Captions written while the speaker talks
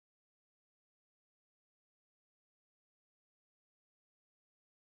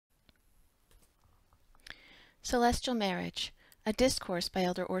Celestial Marriage, a discourse by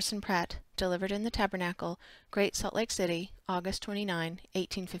Elder Orson Pratt, delivered in the Tabernacle, Great Salt Lake City, August 29,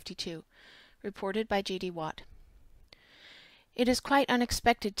 1852. Reported by G.D. Watt. It is quite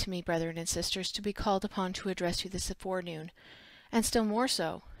unexpected to me, brethren and sisters, to be called upon to address you this forenoon, and still more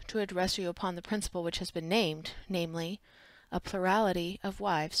so, to address you upon the principle which has been named, namely, a plurality of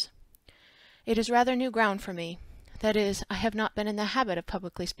wives. It is rather new ground for me. That is, I have not been in the habit of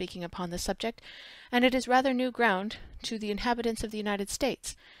publicly speaking upon this subject, and it is rather new ground to the inhabitants of the United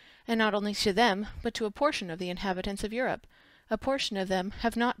States, and not only to them, but to a portion of the inhabitants of Europe. A portion of them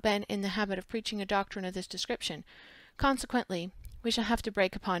have not been in the habit of preaching a doctrine of this description. Consequently, we shall have to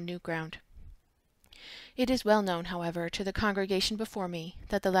break upon new ground. It is well known, however, to the congregation before me,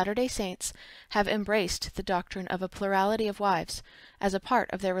 that the Latter-day Saints have embraced the doctrine of a plurality of wives as a part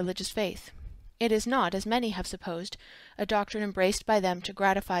of their religious faith. It is not, as many have supposed, a doctrine embraced by them to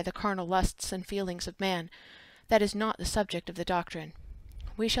gratify the carnal lusts and feelings of man. That is not the subject of the doctrine.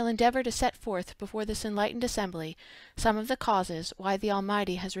 We shall endeavor to set forth before this enlightened assembly some of the causes why the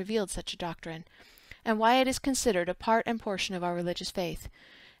Almighty has revealed such a doctrine, and why it is considered a part and portion of our religious faith.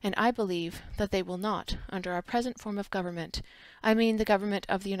 And I believe that they will not, under our present form of government, I mean the government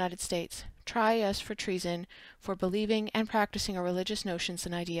of the United States, try us for treason, for believing and practicing our religious notions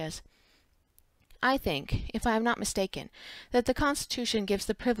and ideas. I think, if I am not mistaken, that the Constitution gives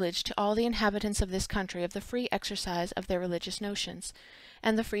the privilege to all the inhabitants of this country of the free exercise of their religious notions,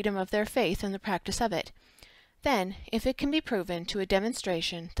 and the freedom of their faith and the practice of it. Then, if it can be proven to a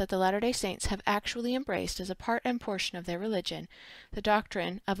demonstration that the Latter-day Saints have actually embraced as a part and portion of their religion the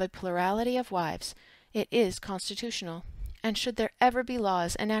doctrine of a plurality of wives, it is constitutional. And should there ever be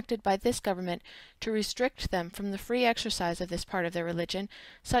laws enacted by this government to restrict them from the free exercise of this part of their religion,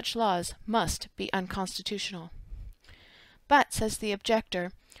 such laws must be unconstitutional. But, says the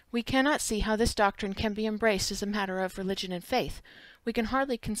objector, we cannot see how this doctrine can be embraced as a matter of religion and faith. We can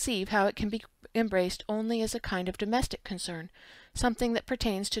hardly conceive how it can be embraced only as a kind of domestic concern, something that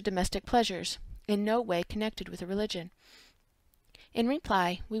pertains to domestic pleasures, in no way connected with a religion. In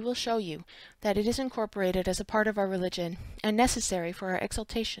reply, we will show you that it is incorporated as a part of our religion, and necessary for our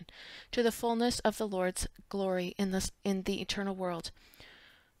exaltation to the fullness of the Lord's glory in the eternal world.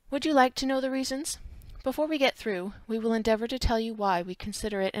 Would you like to know the reasons? Before we get through, we will endeavor to tell you why we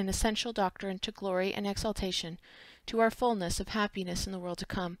consider it an essential doctrine to glory and exaltation, to our fullness of happiness in the world to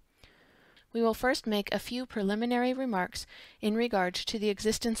come. We will first make a few preliminary remarks in regard to the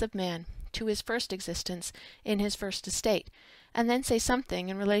existence of man, to his first existence in his first estate, and then say something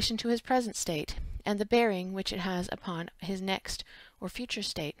in relation to his present state, and the bearing which it has upon his next or future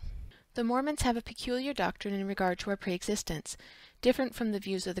state. The Mormons have a peculiar doctrine in regard to our pre-existence, different from the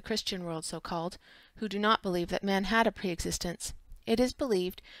views of the Christian world so-called, who do not believe that man had a pre-existence. It is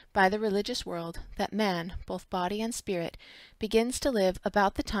believed by the religious world that man, both body and spirit, begins to live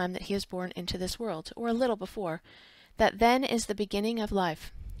about the time that he is born into this world, or a little before, that then is the beginning of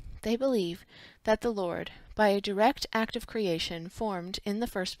life. They believe that the Lord, by a direct act of creation, formed, in the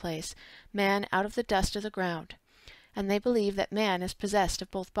first place, man out of the dust of the ground, and they believe that man is possessed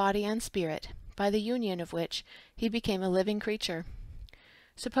of both body and spirit, by the union of which he became a living creature.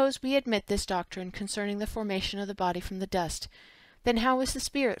 Suppose we admit this doctrine concerning the formation of the body from the dust, then how was the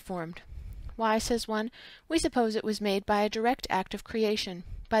spirit formed? Why, says one, we suppose it was made by a direct act of creation,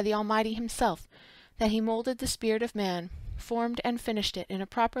 by the Almighty himself, that he molded the spirit of man, formed and finished it in a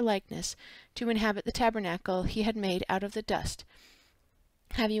proper likeness to inhabit the tabernacle he had made out of the dust.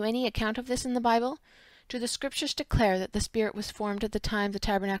 Have you any account of this in the Bible? Do the Scriptures declare that the Spirit was formed at the time the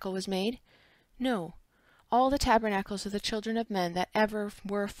tabernacle was made? No. All the tabernacles of the children of men that ever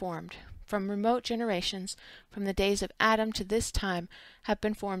were formed, from remote generations, from the days of Adam to this time, have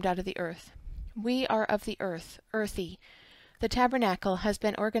been formed out of the earth. We are of the earth, earthy. The tabernacle has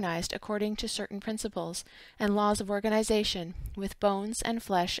been organized according to certain principles and laws of organization, with bones and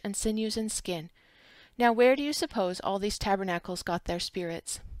flesh and sinews and skin. Now where do you suppose all these tabernacles got their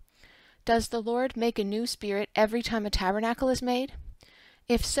spirits? Does the Lord make a new spirit every time a tabernacle is made?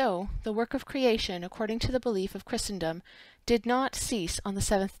 If so, the work of creation, according to the belief of Christendom, did not cease on the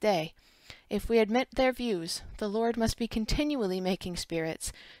seventh day. If we admit their views, the Lord must be continually making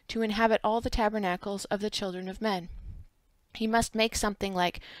spirits to inhabit all the tabernacles of the children of men. He must make something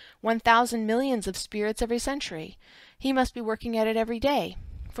like 1,000 millions of spirits every century. He must be working at it every day,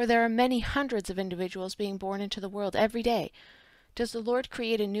 for there are many hundreds of individuals being born into the world every day. Does the Lord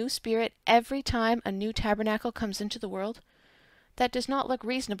create a new spirit every time a new tabernacle comes into the world? That does not look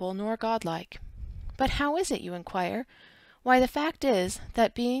reasonable nor godlike. But how is it, you inquire? Why, the fact is,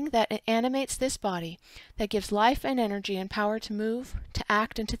 that being that animates this body, that gives life and energy and power to move, to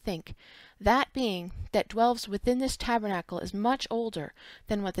act, and to think, that being that dwells within this tabernacle is much older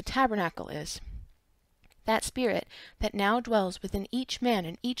than what the tabernacle is. That spirit that now dwells within each man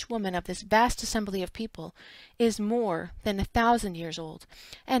and each woman of this vast assembly of people is more than 1,000 years old,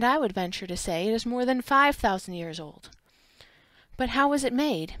 and I would venture to say it is more than 5,000 years old. But how was it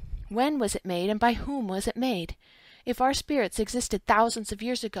made? When was it made, and by whom was it made? If our spirits existed thousands of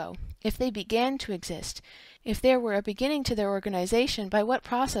years ago, if they began to exist, if there were a beginning to their organization, by what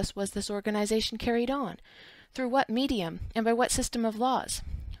process was this organization carried on? Through what medium, and by what system of laws?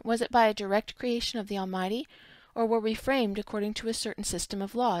 Was it by a direct creation of the Almighty, or were we framed according to a certain system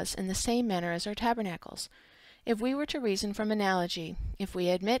of laws, in the same manner as our tabernacles? If we were to reason from analogy, if we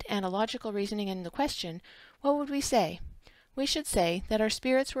admit analogical reasoning in the question, what would we say? We should say that our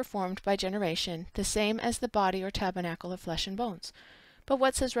spirits were formed by generation, the same as the body or tabernacle of flesh and bones. But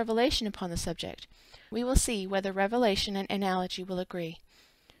what says Revelation upon the subject? We will see whether Revelation and analogy will agree.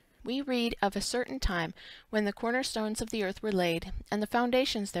 We read of a certain time when the cornerstones of the earth were laid, and the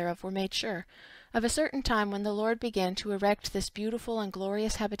foundations thereof were made sure, of a certain time when the Lord began to erect this beautiful and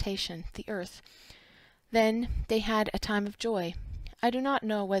glorious habitation, the earth. Then they had a time of joy. I do not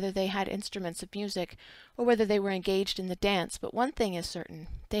know whether they had instruments of music, or whether they were engaged in the dance, but one thing is certain,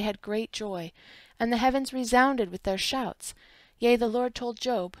 they had great joy, and the heavens resounded with their shouts. Yea, the Lord told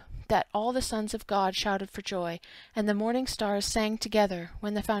Job that all the sons of God shouted for joy, and the morning stars sang together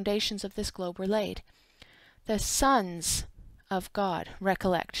when the foundations of this globe were laid. The sons of God,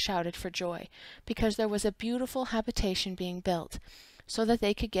 recollect, shouted for joy, because there was a beautiful habitation being built, so that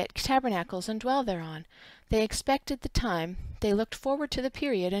they could get tabernacles and dwell thereon. They expected the time, they looked forward to the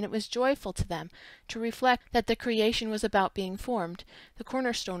period, and it was joyful to them to reflect that the creation was about being formed, the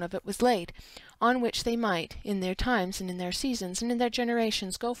cornerstone of it was laid, on which they might, in their times and in their seasons and in their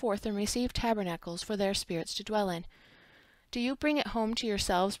generations, go forth and receive tabernacles for their spirits to dwell in. Do you bring it home to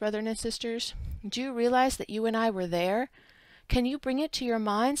yourselves, brethren and sisters? Do you realize that you and I were there? Can you bring it to your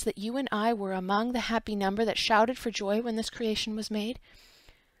minds that you and I were among the happy number that shouted for joy when this creation was made?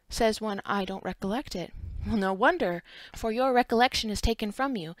 Says one, I don't recollect it. Well, no wonder, for your recollection is taken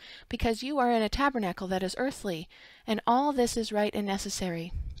from you, because you are in a tabernacle that is earthly, and all this is right and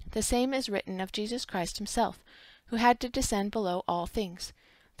necessary. The same is written of Jesus Christ himself, who had to descend below all things,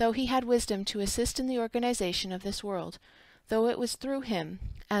 though he had wisdom to assist in the organization of this world, though it was through him,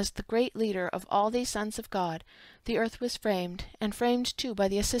 as the great leader of all these sons of God, the earth was framed, and framed too by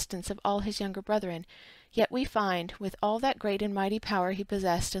the assistance of all his younger brethren. Yet we find, with all that great and mighty power he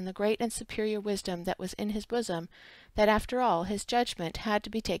possessed, and the great and superior wisdom that was in his bosom, that after all his judgment had to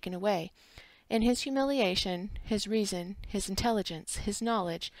be taken away. In his humiliation, his reason, his intelligence, his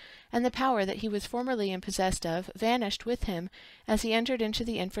knowledge, and the power that he was formerly possessed of, vanished with him as he entered into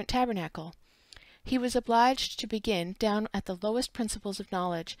the infant tabernacle. He was obliged to begin down at the lowest principles of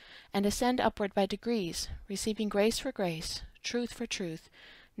knowledge, and ascend upward by degrees, receiving grace for grace, truth for truth,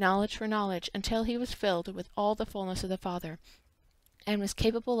 knowledge for knowledge, until he was filled with all the fullness of the Father, and was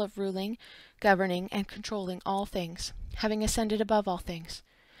capable of ruling, governing, and controlling all things, having ascended above all things.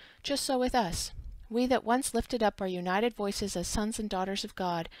 Just so with us. We that once lifted up our united voices as sons and daughters of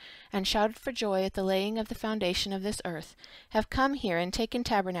God, and shouted for joy at the laying of the foundation of this earth, have come here and taken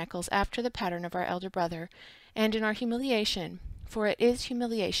tabernacles after the pattern of our elder brother, and in our humiliation, for it is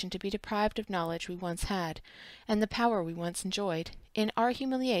humiliation to be deprived of knowledge we once had, and the power we once enjoyed, in our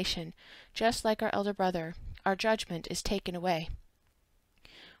humiliation, just like our elder brother, our judgment is taken away.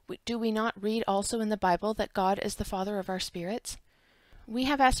 Do we not read also in the Bible that God is the Father of our spirits? We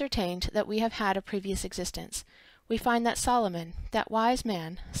have ascertained that we have had a previous existence. We find that Solomon, that wise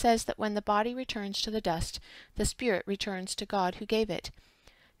man, says that when the body returns to the dust, the spirit returns to God who gave it.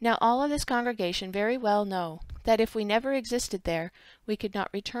 Now all of this congregation very well know that if we never existed there, we could not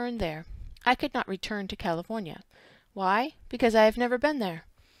return there. I could not return to California. Why? Because I have never been there.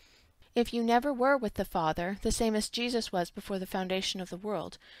 If you never were with the Father, the same as Jesus was before the foundation of the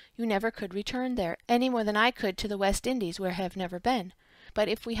world, you never could return there, any more than I could to the West Indies, where I have never been. But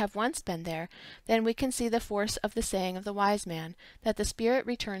if we have once been there, then we can see the force of the saying of the wise man, that the spirit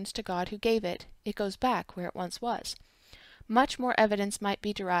returns to God who gave it. It goes back where it once was. Much more evidence might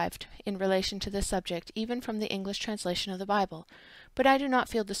be derived in relation to this subject, even from the English translation of the Bible, but I do not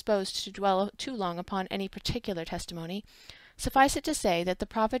feel disposed to dwell too long upon any particular testimony. Suffice it to say that the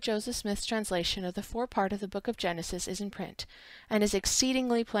prophet Joseph Smith's translation of the forepart of the book of Genesis is in print, and is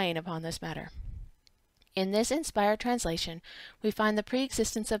exceedingly plain upon this matter. In this inspired translation, we find the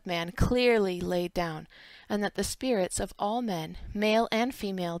pre-existence of man clearly laid down, and that the spirits of all men, male and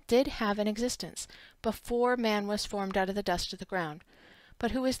female, did have an existence, before man was formed out of the dust of the ground.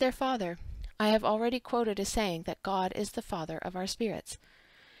 But who is their father? I have already quoted as saying that God is the Father of our spirits.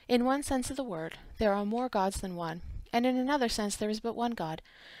 In one sense of the word, there are more gods than one, and in another sense there is but one God.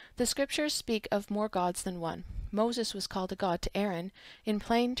 The Scriptures speak of more gods than one. Moses was called a god to Aaron, in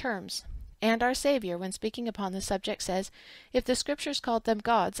plain terms. And our Saviour, when speaking upon the subject, says, If the Scriptures called them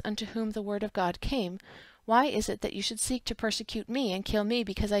gods unto whom the word of God came, why is it that you should seek to persecute me and kill me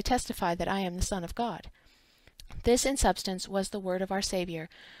because I testify that I am the Son of God? This in substance was the word of our Saviour.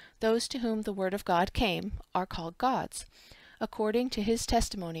 Those to whom the word of God came are called gods, according to his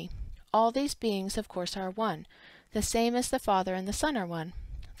testimony. All these beings, of course, are one, the same as the Father and the Son are one.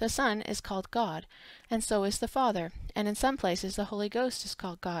 The Son is called God, and so is the Father, and in some places the Holy Ghost is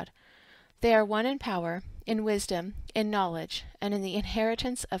called God. They are one in power, in wisdom, in knowledge, and in the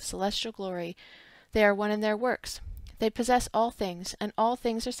inheritance of celestial glory. They are one in their works. They possess all things, and all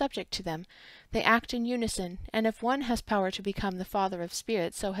things are subject to them. They act in unison, and if one has power to become the Father of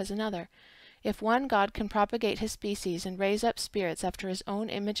spirits, so has another. If one God can propagate his species and raise up spirits after his own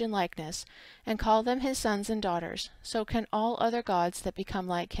image and likeness, and call them his sons and daughters, so can all other gods that become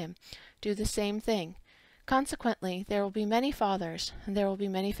like him do the same thing. Consequently, there will be many fathers, and there will be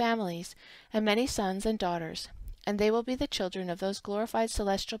many families, and many sons and daughters, and they will be the children of those glorified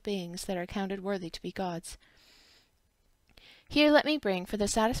celestial beings that are counted worthy to be gods. Here let me bring, for the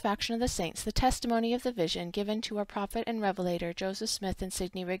satisfaction of the saints, the testimony of the vision given to our prophet and revelator Joseph Smith and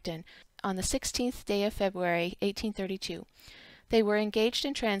Sidney Rigdon on the 16th day of February, 1832. They were engaged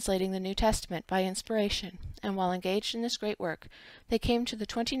in translating the New Testament by inspiration, and while engaged in this great work, they came to the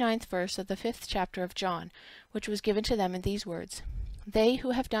 29th verse of the 5th chapter of John, which was given to them in these words, They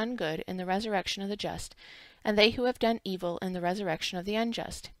who have done good in the resurrection of the just, and they who have done evil in the resurrection of the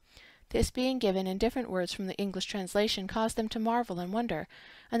unjust. This being given in different words from the English translation caused them to marvel and wonder,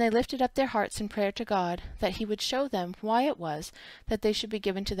 and they lifted up their hearts in prayer to God, that he would show them why it was that they should be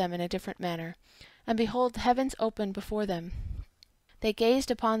given to them in a different manner. And behold, the heavens opened before them. They gazed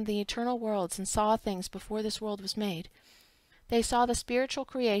upon the eternal worlds, and saw things before this world was made. They saw the spiritual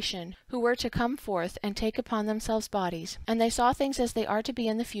creation, who were to come forth and take upon themselves bodies, and they saw things as they are to be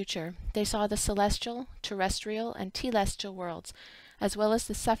in the future. They saw the celestial, terrestrial, and telestial worlds, as well as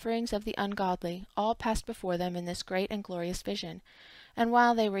the sufferings of the ungodly, all passed before them in this great and glorious vision. And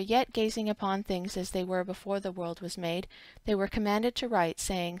while they were yet gazing upon things as they were before the world was made, they were commanded to write,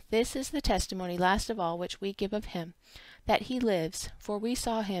 saying, This is the testimony last of all which we give of him, that he lives, for we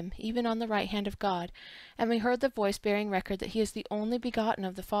saw him, even on the right hand of God, and we heard the voice bearing record that he is the only begotten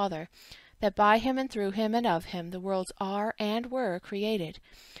of the Father, that by him and through him and of him the worlds are and were created,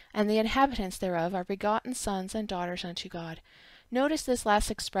 and the inhabitants thereof are begotten sons and daughters unto God. Notice this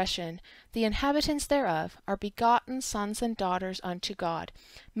last expression, the inhabitants thereof are begotten sons and daughters unto God,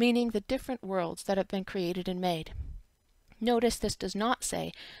 meaning the different worlds that have been created and made. Notice this does not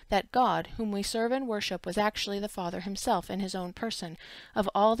say that God, whom we serve and worship, was actually the Father himself in his own person, of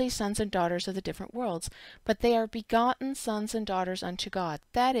all these sons and daughters of the different worlds, but they are begotten sons and daughters unto God,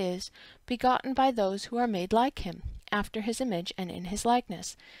 that is, begotten by those who are made like him, after his image and in his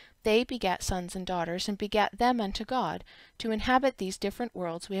likeness. They begat sons and daughters, and begat them unto God, to inhabit these different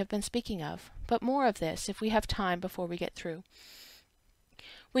worlds we have been speaking of. But more of this, if we have time before we get through.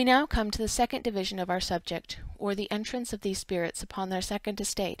 We now come to the second division of our subject, or the entrance of these spirits upon their second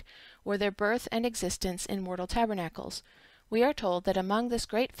estate, or their birth and existence in mortal tabernacles. We are told that among this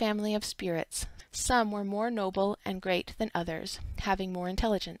great family of spirits, some were more noble and great than others, having more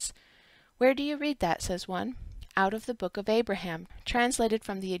intelligence. Where do you read that, says one? Out of the book of Abraham, translated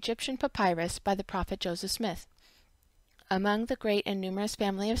from the Egyptian papyrus by the prophet Joseph Smith. Among the great and numerous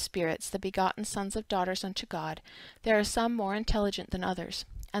family of spirits, the begotten sons of daughters unto God, there are some more intelligent than others.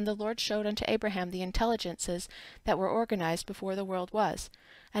 And the Lord showed unto Abraham the intelligences that were organized before the world was.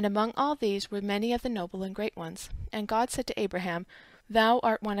 And among all these were many of the noble and great ones. And God said to Abraham, Thou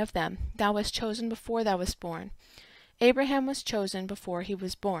art one of them, thou wast chosen before thou wast born. Abraham was chosen before he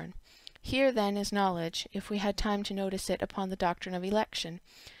was born. Here then is knowledge, if we had time to notice it upon the doctrine of election.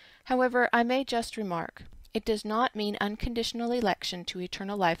 However, I may just remark, it does not mean unconditional election to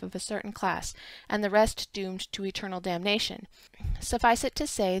eternal life of a certain class, and the rest doomed to eternal damnation. Suffice it to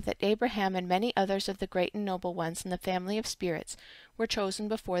say that Abraham and many others of the great and noble ones in the family of spirits were chosen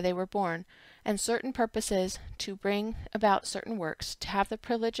before they were born, and certain purposes to bring about certain works, to have the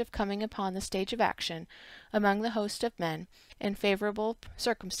privilege of coming upon the stage of action among the host of men in favorable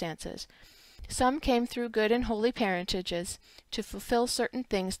circumstances. Some came through good and holy parentages to fulfill certain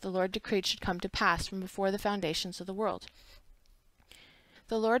things the Lord decreed should come to pass from before the foundations of the world.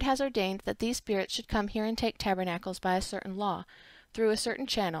 The Lord has ordained that these spirits should come here and take tabernacles by a certain law. through a certain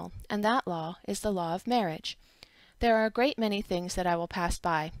channel, and that law is the law of marriage. There are a great many things that I will pass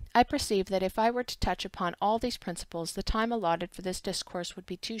by. I perceive that if I were to touch upon all these principles, the time allotted for this discourse would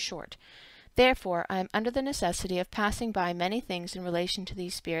be too short. Therefore, I am under the necessity of passing by many things in relation to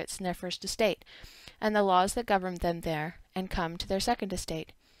these spirits in their first estate, and the laws that govern them there, and come to their second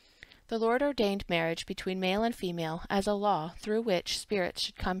estate. The Lord ordained marriage between male and female as a law through which spirits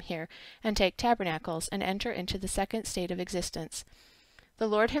should come here and take tabernacles and enter into the second state of existence. The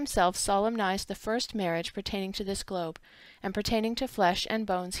Lord himself solemnized the first marriage pertaining to this globe, and pertaining to flesh and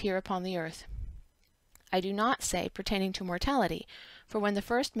bones here upon the earth. I do not say pertaining to mortality, for when the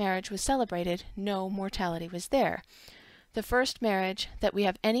first marriage was celebrated, no mortality was there. The first marriage that we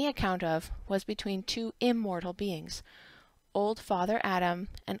have any account of was between two immortal beings, old Father Adam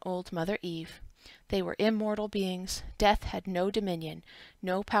and old Mother Eve. They were immortal beings. Death had no dominion,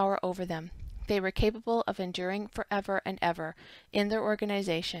 no power over them. They were capable of enduring forever and ever in their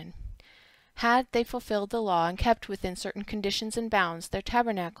organization. Had they fulfilled the law and kept within certain conditions and bounds, their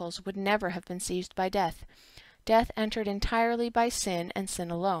tabernacles would never have been seized by death. Death entered entirely by sin, and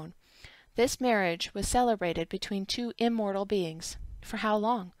sin alone. This marriage was celebrated between two immortal beings. For how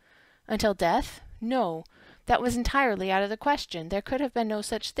long? Until death? No, that was entirely out of the question. There could have been no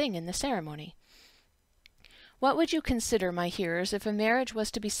such thing in the ceremony. What would you consider, my hearers, if a marriage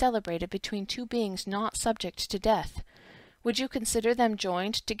was to be celebrated between two beings not subject to death? Would you consider them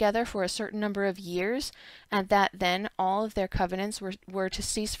joined together for a certain number of years, and that then all of their covenants were to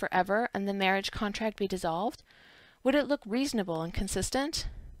cease forever, and the marriage contract be dissolved? Would it look reasonable and consistent?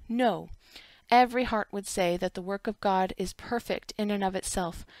 No. Every heart would say that the work of God is perfect in and of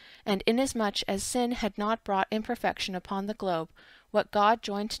itself, and inasmuch as sin had not brought imperfection upon the globe, what God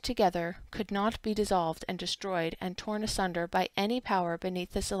joined together could not be dissolved and destroyed and torn asunder by any power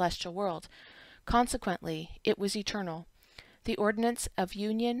beneath the celestial world. Consequently, it was eternal. The ordinance of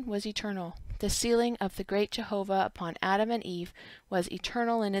union was eternal. The sealing of the great Jehovah upon Adam and Eve was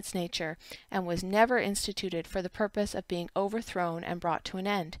eternal in its nature, and was never instituted for the purpose of being overthrown and brought to an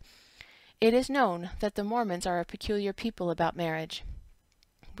end. It is known that the Mormons are a peculiar people about marriage.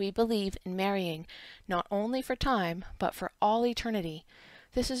 We believe in marrying, not only for time, but for all eternity.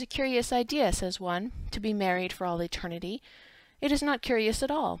 This is a curious idea, says one, to be married for all eternity. It is not curious at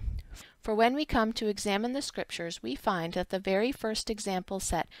all. For when we come to examine the Scriptures, we find that the very first example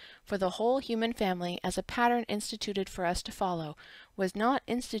set for the whole human family as a pattern instituted for us to follow was not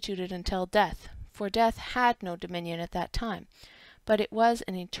instituted until death, for death had no dominion at that time, but it was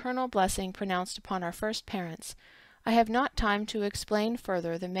an eternal blessing pronounced upon our first parents. I have not time to explain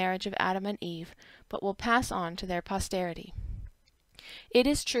further the marriage of Adam and Eve, but will pass on to their posterity. It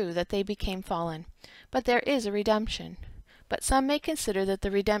is true that they became fallen, but there is a redemption. But some may consider that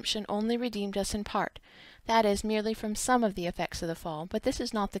the redemption only redeemed us in part, that is, merely from some of the effects of the fall, but this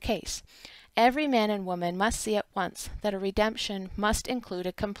is not the case. Every man and woman must see at once that a redemption must include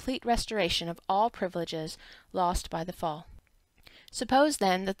a complete restoration of all privileges lost by the fall. Suppose,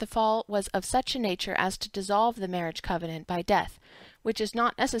 then, that the fall was of such a nature as to dissolve the marriage covenant by death, which is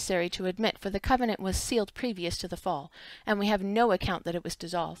not necessary to admit, for the covenant was sealed previous to the fall, and we have no account that it was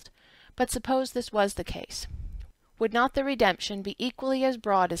dissolved. But suppose this was the case. Would not the redemption be equally as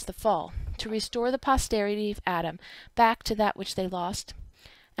broad as the fall, to restore the posterity of Adam back to that which they lost?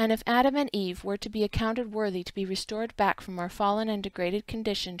 And if Adam and Eve were to be accounted worthy to be restored back from our fallen and degraded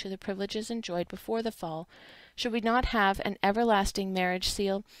condition to the privileges enjoyed before the fall, should we not have an everlasting marriage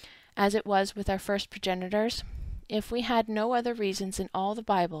seal, as it was with our first progenitors? If we had no other reasons in all the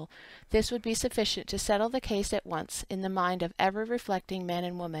Bible, this would be sufficient to settle the case at once in the mind of every reflecting man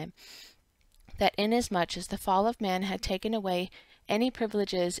and woman, that inasmuch as the fall of man had taken away any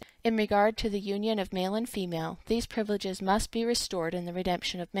privileges in regard to the union of male and female, these privileges must be restored in the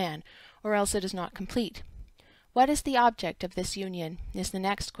redemption of man, or else it is not complete. What is the object of this union, is the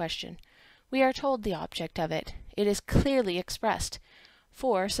next question. We are told the object of it. It is clearly expressed.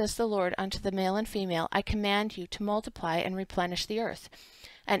 For, says the Lord unto the male and female, I command you to multiply and replenish the earth.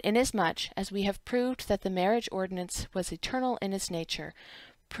 And inasmuch as we have proved that the marriage ordinance was eternal in its nature,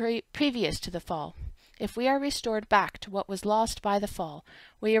 previous to the fall, if we are restored back to what was lost by the fall,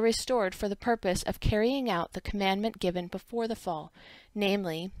 we are restored for the purpose of carrying out the commandment given before the fall,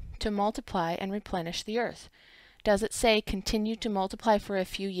 namely, to multiply and replenish the earth. Does it say, continue to multiply for a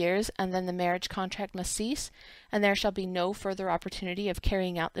few years, and then the marriage contract must cease, and there shall be no further opportunity of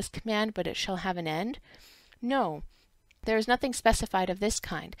carrying out this command, but it shall have an end? No, there is nothing specified of this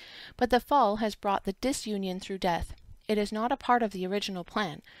kind, but the fall has brought the disunion through death. It is not a part of the original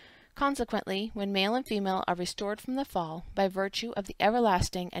plan. Consequently, when male and female are restored from the fall, by virtue of the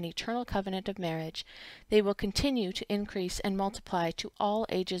everlasting and eternal covenant of marriage, they will continue to increase and multiply to all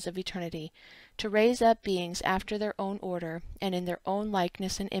ages of eternity, to raise up beings after their own order and in their own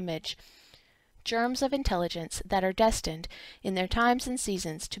likeness and image, germs of intelligence that are destined, in their times and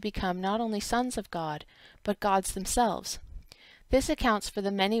seasons, to become not only sons of God, but gods themselves. This accounts for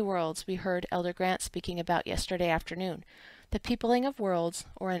the many worlds we heard Elder Grant speaking about yesterday afternoon. The peopling of worlds,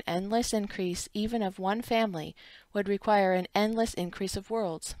 or an endless increase even of one family, would require an endless increase of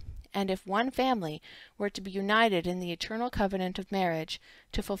worlds. And if one family were to be united in the eternal covenant of marriage,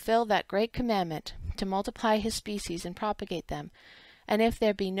 to fulfill that great commandment, to multiply his species and propagate them, and if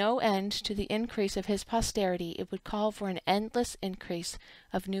there be no end to the increase of his posterity, it would call for an endless increase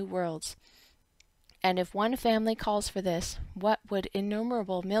of new worlds. And if one family calls for this, what would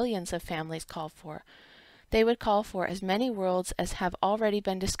innumerable millions of families call for? They would call for as many worlds as have already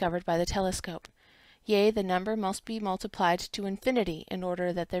been discovered by the telescope. Yea, the number must be multiplied to infinity in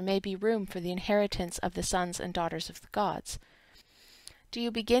order that there may be room for the inheritance of the sons and daughters of the gods. Do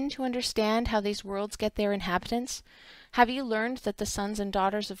you begin to understand how these worlds get their inhabitants? Have you learned that the sons and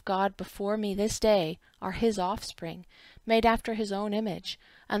daughters of God before me this day are his offspring, made after his own image,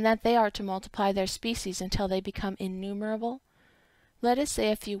 and that they are to multiply their species until they become innumerable? Let us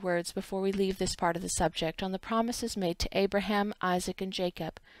say a few words before we leave this part of the subject on the promises made to Abraham, Isaac, and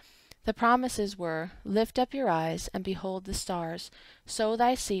Jacob. The promises were, "Lift up your eyes, and behold the stars, so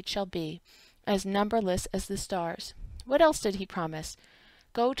thy seed shall be, as numberless as the stars." What else did he promise?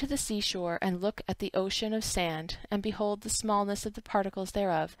 "Go to the seashore, and look at the ocean of sand, and behold the smallness of the particles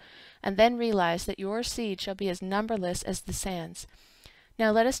thereof, and then realize that your seed shall be as numberless as the sands."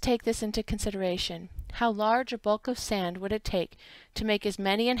 Now let us take this into consideration. How large a bulk of sand would it take to make as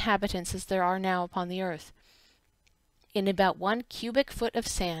many inhabitants as there are now upon the earth? In about 1 cubic foot of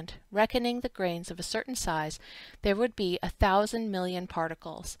sand, reckoning the grains of a certain size, there would be 1,000 million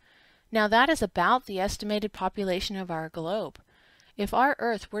particles. Now that is about the estimated population of our globe. If our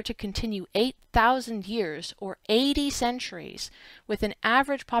earth were to continue 8,000 years, or 80 centuries, with an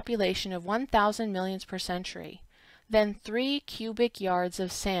average population of 1,000 millions per century, then 3 cubic yards of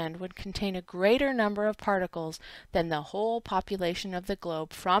sand would contain a greater number of particles than the whole population of the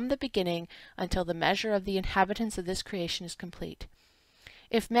globe from the beginning until the measure of the inhabitants of this creation is complete.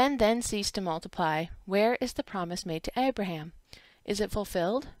 If men then cease to multiply, where is the promise made to Abraham? Is it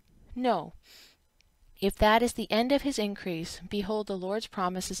fulfilled? No. If that is the end of his increase, behold, the Lord's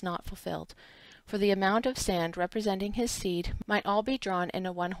promise is not fulfilled. For the amount of sand representing his seed might all be drawn in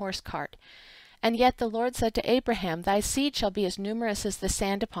a one-horse cart. And yet the Lord said to Abraham, "Thy seed shall be as numerous as the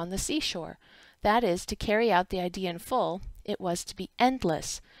sand upon the seashore." That is, to carry out the idea in full, it was to be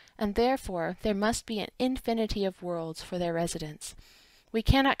endless, and therefore there must be an infinity of worlds for their residence. We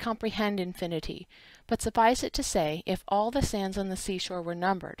cannot comprehend infinity, but suffice it to say, if all the sands on the seashore were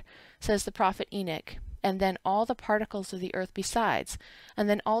numbered, says the prophet Enoch, and then all the particles of the earth besides, and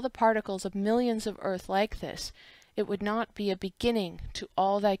then all the particles of millions of earth like this, it would not be a beginning to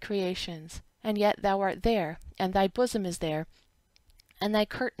all thy creations. And yet thou art there, and thy bosom is there, and thy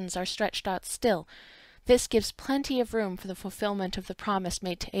curtains are stretched out still. This gives plenty of room for the fulfillment of the promise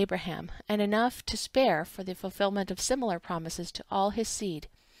made to Abraham, and enough to spare for the fulfillment of similar promises to all his seed.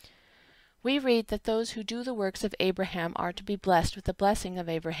 We read that those who do the works of Abraham are to be blessed with the blessing of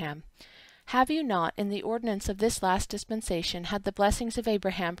Abraham. Have you not, in the ordinance of this last dispensation, had the blessings of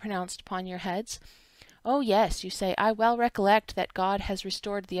Abraham pronounced upon your heads? Oh yes, you say, I well recollect that God has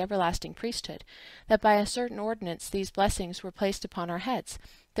restored the everlasting priesthood, that by a certain ordinance these blessings were placed upon our heads,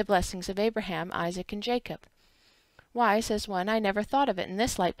 the blessings of Abraham, Isaac, and Jacob. Why, says one, I never thought of it in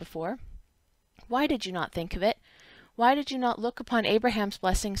this light before. Why did you not think of it? Why did you not look upon Abraham's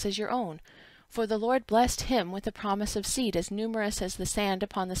blessings as your own? For the Lord blessed him with the promise of seed as numerous as the sand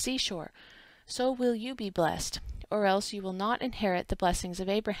upon the seashore. So will you be blessed, or else you will not inherit the blessings of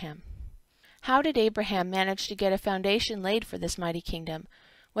Abraham. How did Abraham manage to get a foundation laid for this mighty kingdom?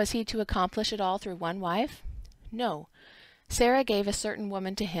 Was he to accomplish it all through one wife? No. Sarah gave a certain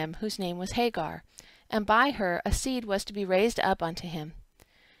woman to him whose name was Hagar, and by her a seed was to be raised up unto him.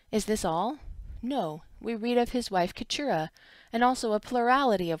 Is this all? No. We read of his wife Keturah, and also a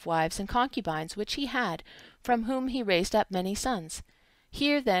plurality of wives and concubines which he had, from whom he raised up many sons.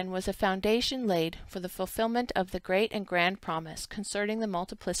 Here then was a foundation laid for the fulfillment of the great and grand promise concerning the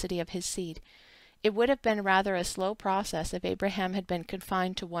multiplicity of his seed. It would have been rather a slow process if Abraham had been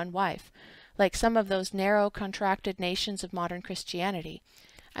confined to one wife, like some of those narrow, contracted nations of modern Christianity.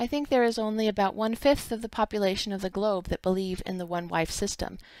 I think there is only about 1/5 of the population of the globe that believe in the one-wife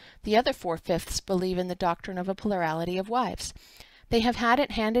system. The other 4/5 believe in the doctrine of a plurality of wives. They have had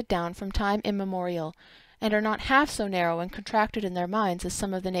it handed down from time immemorial, and are not half so narrow and contracted in their minds as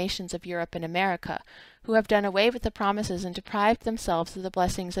some of the nations of Europe and America, who have done away with the promises and deprived themselves of the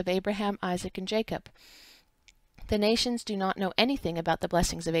blessings of Abraham, Isaac, and Jacob. The nations do not know anything about the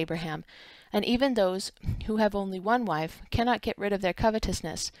blessings of Abraham, and even those who have only one wife cannot get rid of their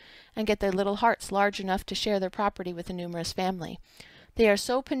covetousness, and get their little hearts large enough to share their property with a numerous family. They are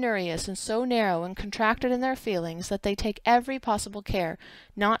so penurious and so narrow and contracted in their feelings that they take every possible care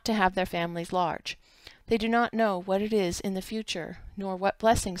not to have their families large. They do not know what it is in the future, nor what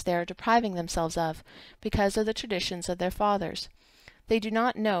blessings they are depriving themselves of, because of the traditions of their fathers. They do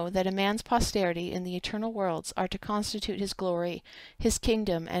not know that a man's posterity in the eternal worlds are to constitute his glory, his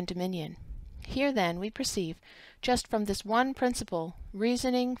kingdom, and dominion. Here, then, we perceive, just from this one principle,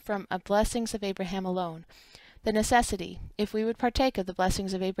 reasoning from the blessings of Abraham alone, the necessity, if we would partake of the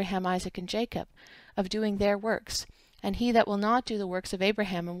blessings of Abraham, Isaac, and Jacob, of doing their works, and he that will not do the works of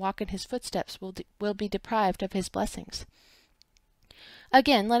Abraham and walk in his footsteps will be deprived of his blessings.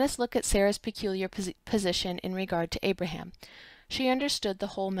 Again, let us look at Sarah's peculiar position in regard to Abraham. She understood the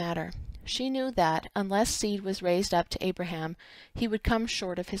whole matter. She knew that, unless seed was raised up to Abraham, he would come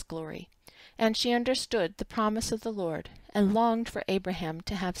short of his glory. And she understood the promise of the Lord, and longed for Abraham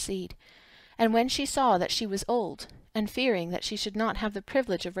to have seed. And when she saw that she was old, and fearing that she should not have the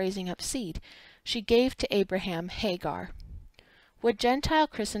privilege of raising up seed, she gave to Abraham Hagar. Would Gentile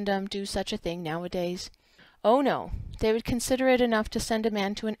Christendom do such a thing nowadays? Oh no, they would consider it enough to send a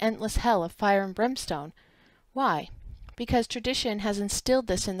man to an endless hell of fire and brimstone. Why? Because tradition has instilled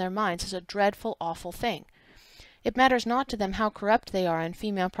this in their minds as a dreadful, awful thing. It matters not to them how corrupt they are in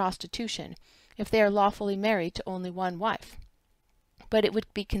female prostitution, if they are lawfully married to only one wife. But it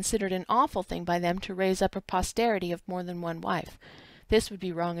would be considered an awful thing by them to raise up a posterity of more than one wife. This would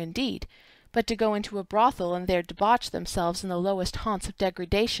be wrong indeed. But to go into a brothel and there debauch themselves in the lowest haunts of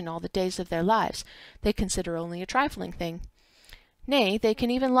degradation all the days of their lives, they consider only a trifling thing. Nay, they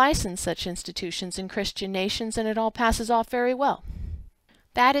can even license such institutions in Christian nations, and it all passes off very well.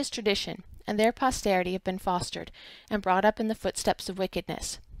 That is tradition, and their posterity have been fostered, and brought up in the footsteps of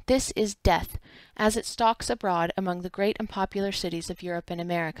wickedness. This is death, as it stalks abroad among the great and popular cities of Europe and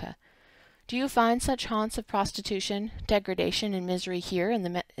America. Do you find such haunts of prostitution, degradation, and misery here in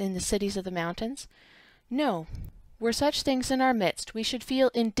the cities of the mountains? No. Were such things in our midst, we should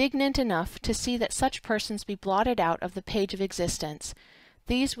feel indignant enough to see that such persons be blotted out of the page of existence.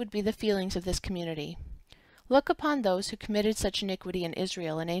 These would be the feelings of this community. Look upon those who committed such iniquity in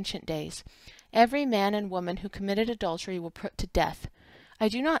Israel in ancient days. Every man and woman who committed adultery were put to death. I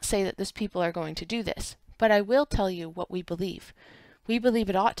do not say that this people are going to do this, but I will tell you what we believe. We believe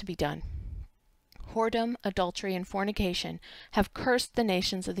it ought to be done. Whoredom, adultery, and fornication have cursed the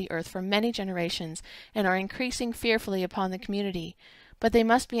nations of the earth for many generations, and are increasing fearfully upon the community, but they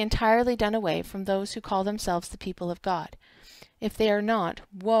must be entirely done away from those who call themselves the people of God. If they are not,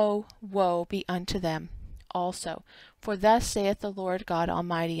 woe, woe be unto them also. For thus saith the Lord God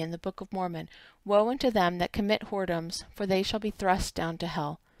Almighty in the Book of Mormon, Woe unto them that commit whoredoms, for they shall be thrust down to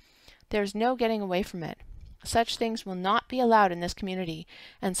hell. There is no getting away from it. Such things will not be allowed in this community,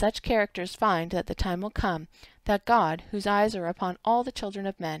 and such characters find that the time will come, that God, whose eyes are upon all the children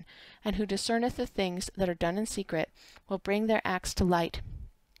of men, and who discerneth the things that are done in secret, will bring their acts to light,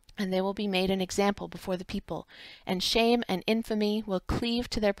 and they will be made an example before the people, and shame and infamy will cleave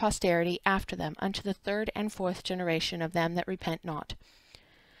to their posterity after them unto the third and fourth generation of them that repent not.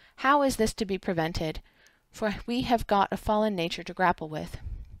 How is this to be prevented? For we have got a fallen nature to grapple with.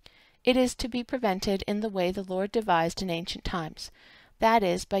 It is to be prevented in the way the Lord devised in ancient times, that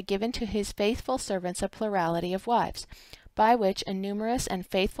is, by giving to his faithful servants a plurality of wives, by which a numerous and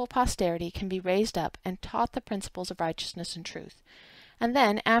faithful posterity can be raised up and taught the principles of righteousness and truth. And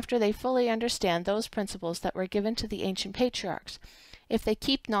then, after they fully understand those principles that were given to the ancient patriarchs, if they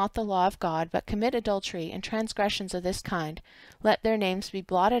keep not the law of God, but commit adultery and transgressions of this kind, let their names be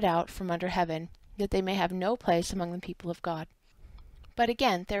blotted out from under heaven, that they may have no place among the people of God. But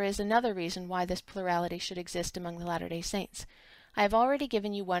again, there is another reason why this plurality should exist among the Latter-day Saints. I have already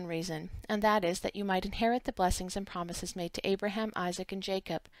given you one reason, and that is that you might inherit the blessings and promises made to Abraham, Isaac, and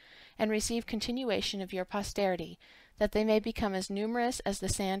Jacob, and receive continuation of your posterity, that they may become as numerous as the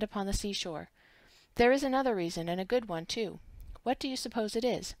sand upon the seashore. There is another reason, and a good one too. What do you suppose it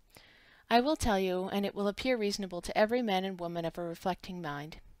is? I will tell you, and it will appear reasonable to every man and woman of a reflecting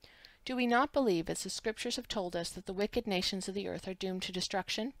mind. Do we not believe, as the Scriptures have told us, that the wicked nations of the earth are doomed to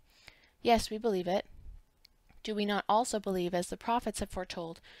destruction? Yes, we believe it. Do we not also believe, as the prophets have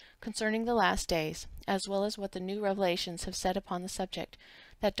foretold, concerning the last days, as well as what the new revelations have said upon the subject,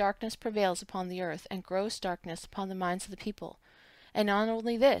 that darkness prevails upon the earth, and gross darkness upon the minds of the people? and not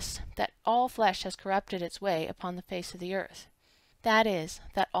only this, that all flesh has corrupted its way upon the face of the earth. That is,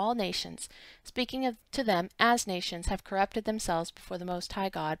 that all nations, speaking to them as nations, have corrupted themselves before the Most High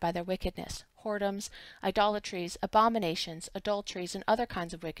God by their wickedness, whoredoms, idolatries, abominations, adulteries, and other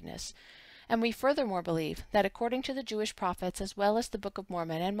kinds of wickedness. And we furthermore believe that according to the Jewish prophets, as well as the Book of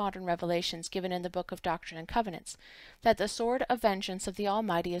Mormon and modern revelations given in the Book of Doctrine and Covenants, that the sword of vengeance of the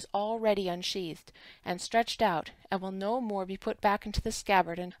Almighty is already unsheathed and stretched out, and will no more be put back into the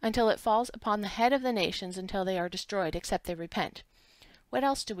scabbard until it falls upon the head of the nations until they are destroyed, except they repent. What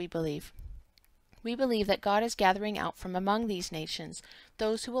else do we believe? We believe that God is gathering out from among these nations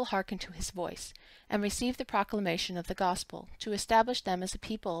those who will hearken to his voice, and receive the proclamation of the gospel, to establish them as a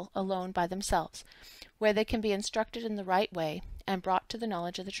people alone by themselves, where they can be instructed in the right way, and brought to the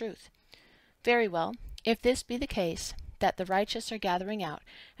knowledge of the truth. Very well, if this be the case, that the righteous are gathering out,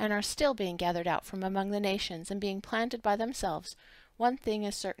 and are still being gathered out from among the nations, and being planted by themselves, one thing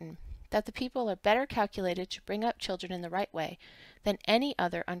is certain, that the people are better calculated to bring up children in the right way, than any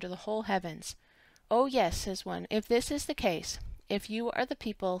other under the whole heavens. Oh yes, says one, if this is the case, if you are the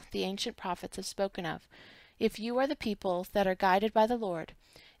people the ancient prophets have spoken of, if you are the people that are guided by the Lord,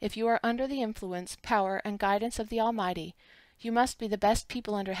 if you are under the influence, power, and guidance of the Almighty, you must be the best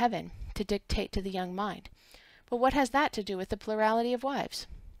people under heaven to dictate to the young mind. But what has that to do with the plurality of wives?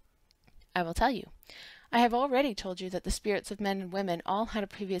 I will tell you. I have already told you that the spirits of men and women all had a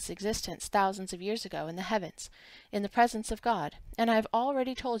previous existence thousands of years ago in the heavens, in the presence of God, and I have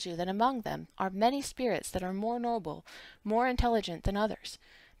already told you that among them are many spirits that are more noble, more intelligent than others,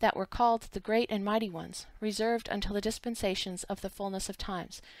 that were called the great and mighty ones, reserved until the dispensations of the fullness of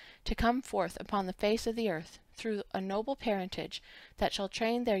times, to come forth upon the face of the earth, through a noble parentage, that shall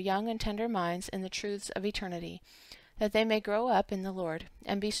train their young and tender minds in the truths of eternity, that they may grow up in the Lord,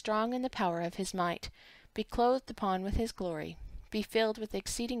 and be strong in the power of his might, be clothed upon with his glory, be filled with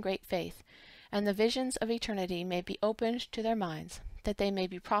exceeding great faith, and the visions of eternity may be opened to their minds, that they may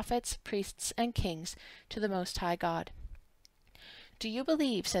be prophets, priests, and kings to the Most High God. Do you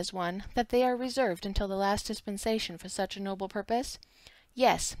believe, says one, that they are reserved until the last dispensation for such a noble purpose?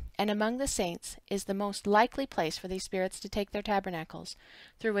 Yes, and among the saints is the most likely place for these spirits to take their tabernacles,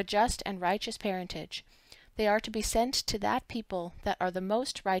 through a just and righteous parentage. They are to be sent to that people that are the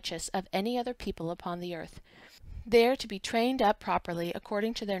most righteous of any other people upon the earth. They are to be trained up properly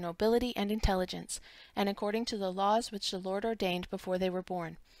according to their nobility and intelligence, and according to the laws which the Lord ordained before they were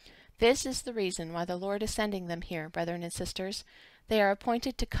born. This is the reason why the Lord is sending them here, brethren and sisters. They are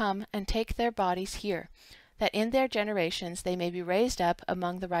appointed to come and take their bodies here, that in their generations they may be raised up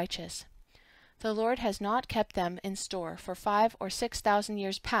among the righteous. The Lord has not kept them in store for 5,000 or 6,000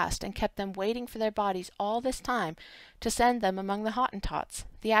 years past, and kept them waiting for their bodies all this time to send them among the Hottentots,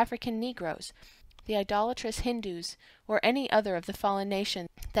 the African Negroes, the idolatrous Hindus, or any other of the fallen nations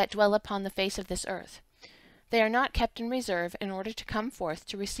that dwell upon the face of this earth. They are not kept in reserve in order to come forth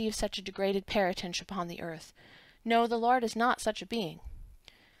to receive such a degraded parentage upon the earth. No, the Lord is not such a being.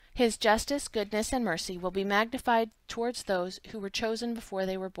 His justice, goodness, and mercy will be magnified towards those who were chosen before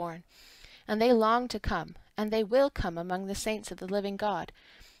they were born. And they long to come, and they will come among the saints of the living God.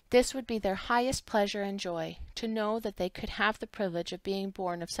 This would be their highest pleasure and joy, to know that they could have the privilege of being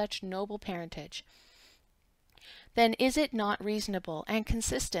born of such noble parentage. Then is it not reasonable and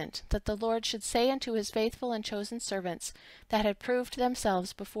consistent that the Lord should say unto his faithful and chosen servants, that had proved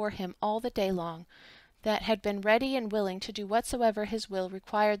themselves before him all the day long, that had been ready and willing to do whatsoever his will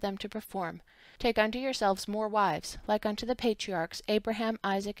required them to perform, take unto yourselves more wives, like unto the patriarchs Abraham,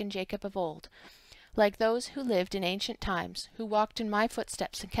 Isaac, and Jacob of old, like those who lived in ancient times, who walked in my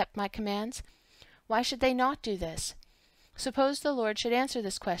footsteps and kept my commands? Why should they not do this? Suppose the Lord should answer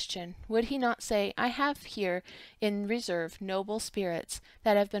this question, would he not say, I have here in reserve noble spirits,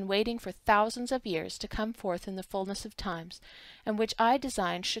 that have been waiting for thousands of years to come forth in the fullness of times, and which I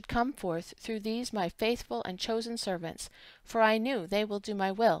designed should come forth through these my faithful and chosen servants, for I knew they will do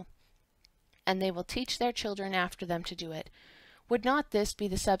my will, and they will teach their children after them to do it. Would not this be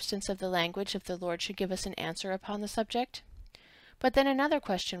the substance of the language if the Lord should give us an answer upon the subject? But then another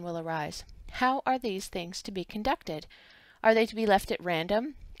question will arise. How are these things to be conducted? Are they to be left at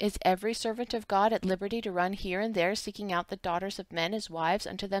random? Is every servant of God at liberty to run here and there, seeking out the daughters of men as wives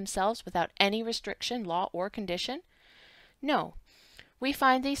unto themselves without any restriction, law, or condition? No. We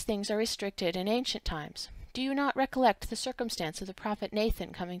find these things are restricted in ancient times. Do you not recollect the circumstance of the prophet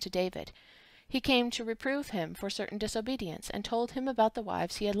Nathan coming to David? He came to reprove him for certain disobedience, and told him about the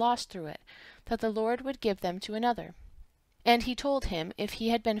wives he had lost through it, that the Lord would give them to another. And he told him, if he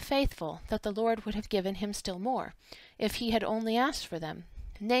had been faithful, that the Lord would have given him still more, if he had only asked for them.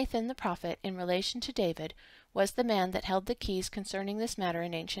 Nathan the prophet, in relation to David, was the man that held the keys concerning this matter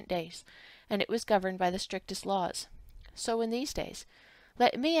in ancient days, and it was governed by the strictest laws. So in these days,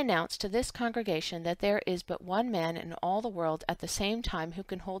 let me announce to this congregation that there is but one man in all the world at the same time who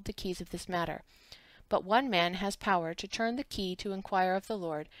can hold the keys of this matter. But one man has power to turn the key to inquire of the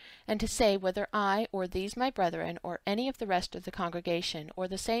Lord, and to say whether I, or these my brethren, or any of the rest of the congregation, or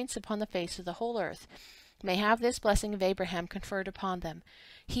the saints upon the face of the whole earth, may have this blessing of Abraham conferred upon them.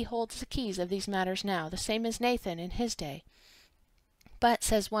 He holds the keys of these matters now, the same as Nathan in his day. But,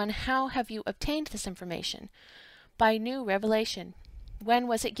 says one, how have you obtained this information? By new revelation. When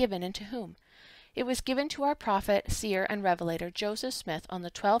was it given, and to whom? It was given to our prophet, seer, and revelator, Joseph Smith, on the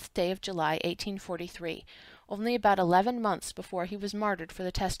 12th day of July, 1843, only about 11 months before he was martyred for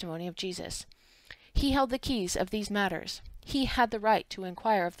the testimony of Jesus. He held the keys of these matters. He had the right to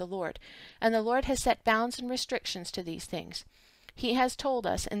inquire of the Lord, and the Lord has set bounds and restrictions to these things. He has told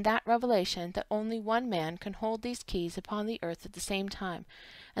us in that revelation that only one man can hold these keys upon the earth at the same time,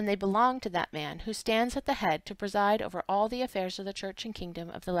 and they belong to that man who stands at the head to preside over all the affairs of the church and kingdom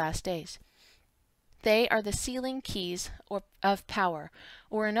of the last days. They are the sealing keys of power,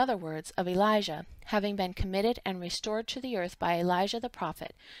 or in other words, of Elijah, having been committed and restored to the earth by Elijah the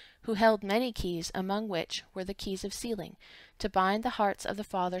prophet, who held many keys, among which were the keys of sealing, to bind the hearts of the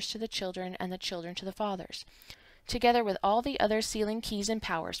fathers to the children and the children to the fathers, together with all the other sealing keys and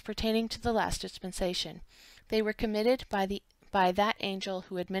powers pertaining to the last dispensation. They were committed by that angel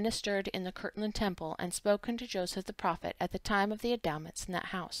who had ministered in the Kirtland temple and spoken to Joseph the prophet at the time of the endowments in that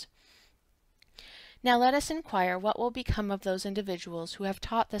house. Now let us inquire what will become of those individuals who have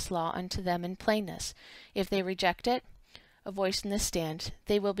taught this law unto them in plainness. If they reject it, a voice in the stand,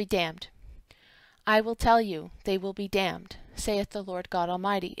 they will be damned. I will tell you, they will be damned, saith the Lord God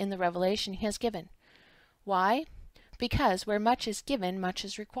Almighty in the revelation he has given. Why? Because where much is given, much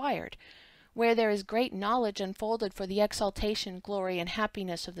is required. Where there is great knowledge unfolded for the exaltation, glory, and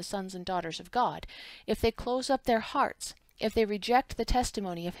happiness of the sons and daughters of God, if they close up their hearts, if they reject the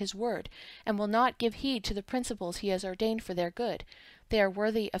testimony of his word, and will not give heed to the principles he has ordained for their good, they are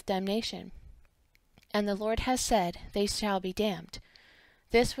worthy of damnation. And the Lord has said, they shall be damned.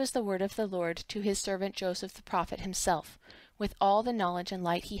 This was the word of the Lord to his servant Joseph the prophet himself. With all the knowledge and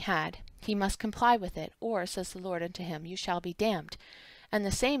light he had, he must comply with it, or, says the Lord unto him, you shall be damned. And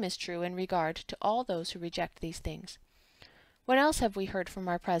the same is true in regard to all those who reject these things. What else have we heard from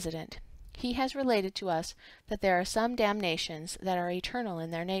our President? He has related to us that there are some damnations that are eternal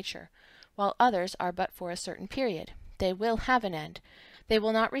in their nature, while others are but for a certain period. They will have an end. They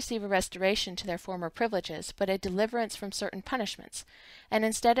will not receive a restoration to their former privileges, but a deliverance from certain punishments. And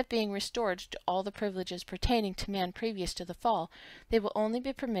instead of being restored to all the privileges pertaining to man previous to the fall, they will only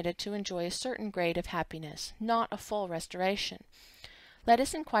be permitted to enjoy a certain grade of happiness, not a full restoration. Let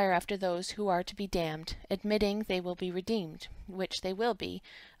us inquire after those who are to be damned, admitting they will be redeemed, which they will be,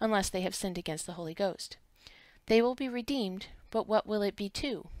 unless they have sinned against the Holy Ghost. They will be redeemed, but what will it be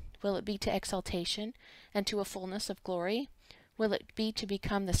to? Will it be to exaltation, and to a fullness of glory? Will it be to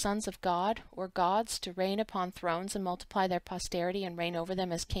become the sons of God, or gods, to reign upon thrones and multiply their posterity and reign over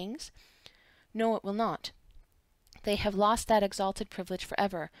them as kings? No, it will not. They have lost that exalted privilege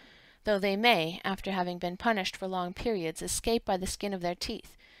forever, though they may, after having been punished for long periods, escape by the skin of their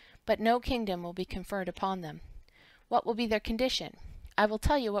teeth. But no kingdom will be conferred upon them. What will be their condition? I will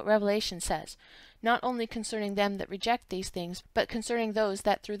tell you what Revelation says, not only concerning them that reject these things, but concerning those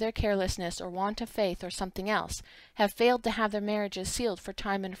that through their carelessness or want of faith or something else have failed to have their marriages sealed for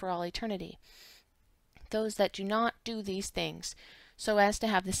time and for all eternity. Those that do not do these things, so as to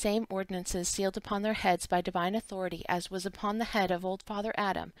have the same ordinances sealed upon their heads by divine authority as was upon the head of old Father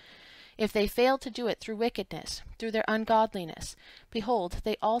Adam, if they fail to do it through wickedness, through their ungodliness, behold,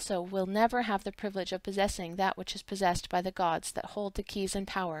 they also will never have the privilege of possessing that which is possessed by the gods that hold the keys and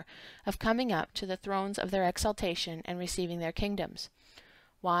power, of coming up to the thrones of their exaltation and receiving their kingdoms.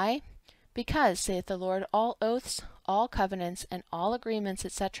 Why? Because, saith the Lord, all oaths, all covenants, and all agreements,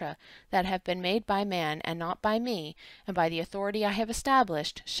 etc., that have been made by man, and not by me, and by the authority I have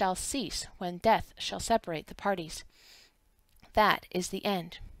established, shall cease when death shall separate the parties. That is the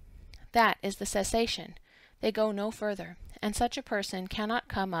end. That is the cessation. They go no further, and such a person cannot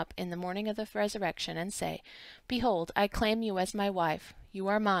come up in the morning of the resurrection and say, Behold, I claim you as my wife. You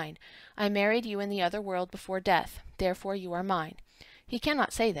are mine. I married you in the other world before death. Therefore you are mine. He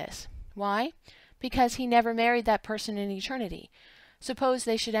cannot say this. Why? Because he never married that person in eternity. Suppose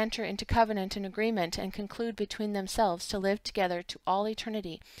they should enter into covenant and agreement and conclude between themselves to live together to all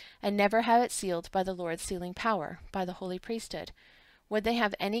eternity, and never have it sealed by the Lord's sealing power, by the holy priesthood. Would they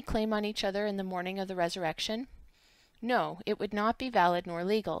have any claim on each other in the morning of the resurrection? No, it would not be valid nor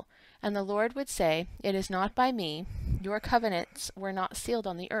legal, And the Lord would say, It is not by me, your covenants were not sealed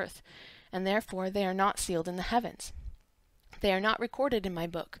on the earth, and therefore they are not sealed in the heavens. They are not recorded in my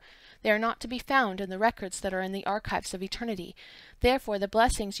book. They are not to be found in the records that are in the archives of eternity. Therefore the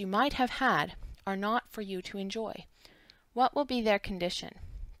blessings you might have had are not for you to enjoy. What will be their condition?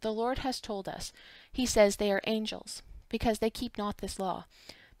 The Lord has told us. He says they are angels, because they keep not this law.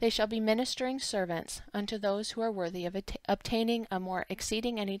 They shall be ministering servants unto those who are worthy of obtaining a more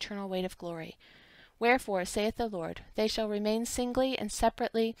exceeding and eternal weight of glory. Wherefore, saith the Lord, they shall remain singly and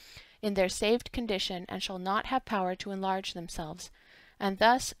separately in their saved condition, and shall not have power to enlarge themselves. And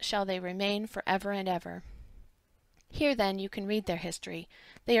thus shall they remain for ever and ever. Here then you can read their history.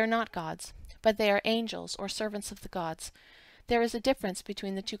 They are not gods, but they are angels or servants of the gods. There is a difference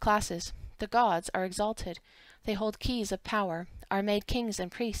between the two classes. The gods are exalted. They hold keys of power, are made kings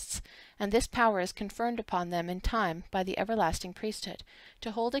and priests, and this power is conferred upon them in time by the everlasting priesthood,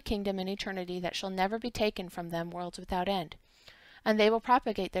 to hold a kingdom in eternity that shall never be taken from them worlds without end. And they will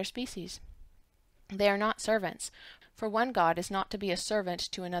propagate their species. They are not servants, for one God is not to be a servant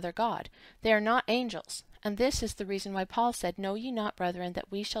to another God. They are not angels, and this is the reason why Paul said, Know ye not, brethren,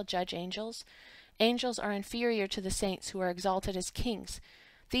 that we shall judge angels? Angels are inferior to the saints who are exalted as kings.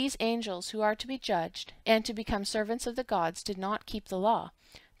 These angels who are to be judged and to become servants of the gods did not keep the law.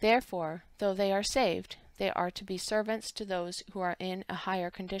 Therefore, though they are saved, they are to be servants to those who are in a higher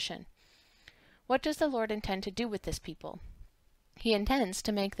condition. What does the Lord intend to do with this people? He intends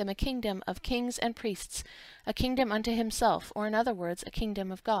to make them a kingdom of kings and priests, a kingdom unto himself, or in other words, a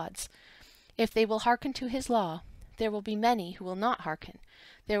kingdom of gods. If they will hearken to his law, there will be many who will not hearken.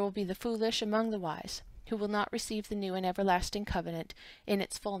 There will be the foolish among the wise, who will not receive the new and everlasting covenant in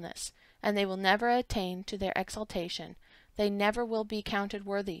its fullness, and they will never attain to their exaltation. They never will be counted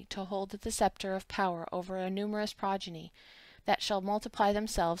worthy to hold the scepter of power over a numerous progeny, that shall multiply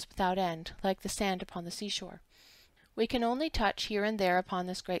themselves without end, like the sand upon the seashore. We can only touch here and there upon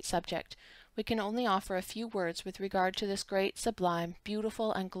this great subject. We can only offer a few words with regard to this great, sublime,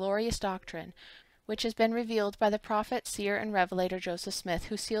 beautiful, and glorious doctrine, which has been revealed by the prophet, seer, and revelator Joseph Smith,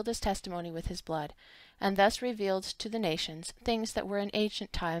 who sealed his testimony with his blood, and thus revealed to the nations things that were in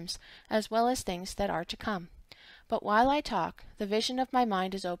ancient times, as well as things that are to come. But while I talk, the vision of my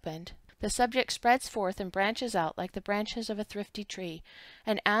mind is opened. The subject spreads forth and branches out like the branches of a thrifty tree.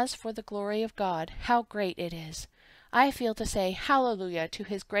 And as for the glory of God, how great it is! I feel to say hallelujah to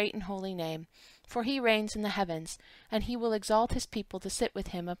his great and holy name, for he reigns in the heavens, and he will exalt his people to sit with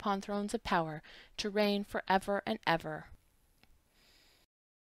him upon thrones of power, to reign for ever and ever.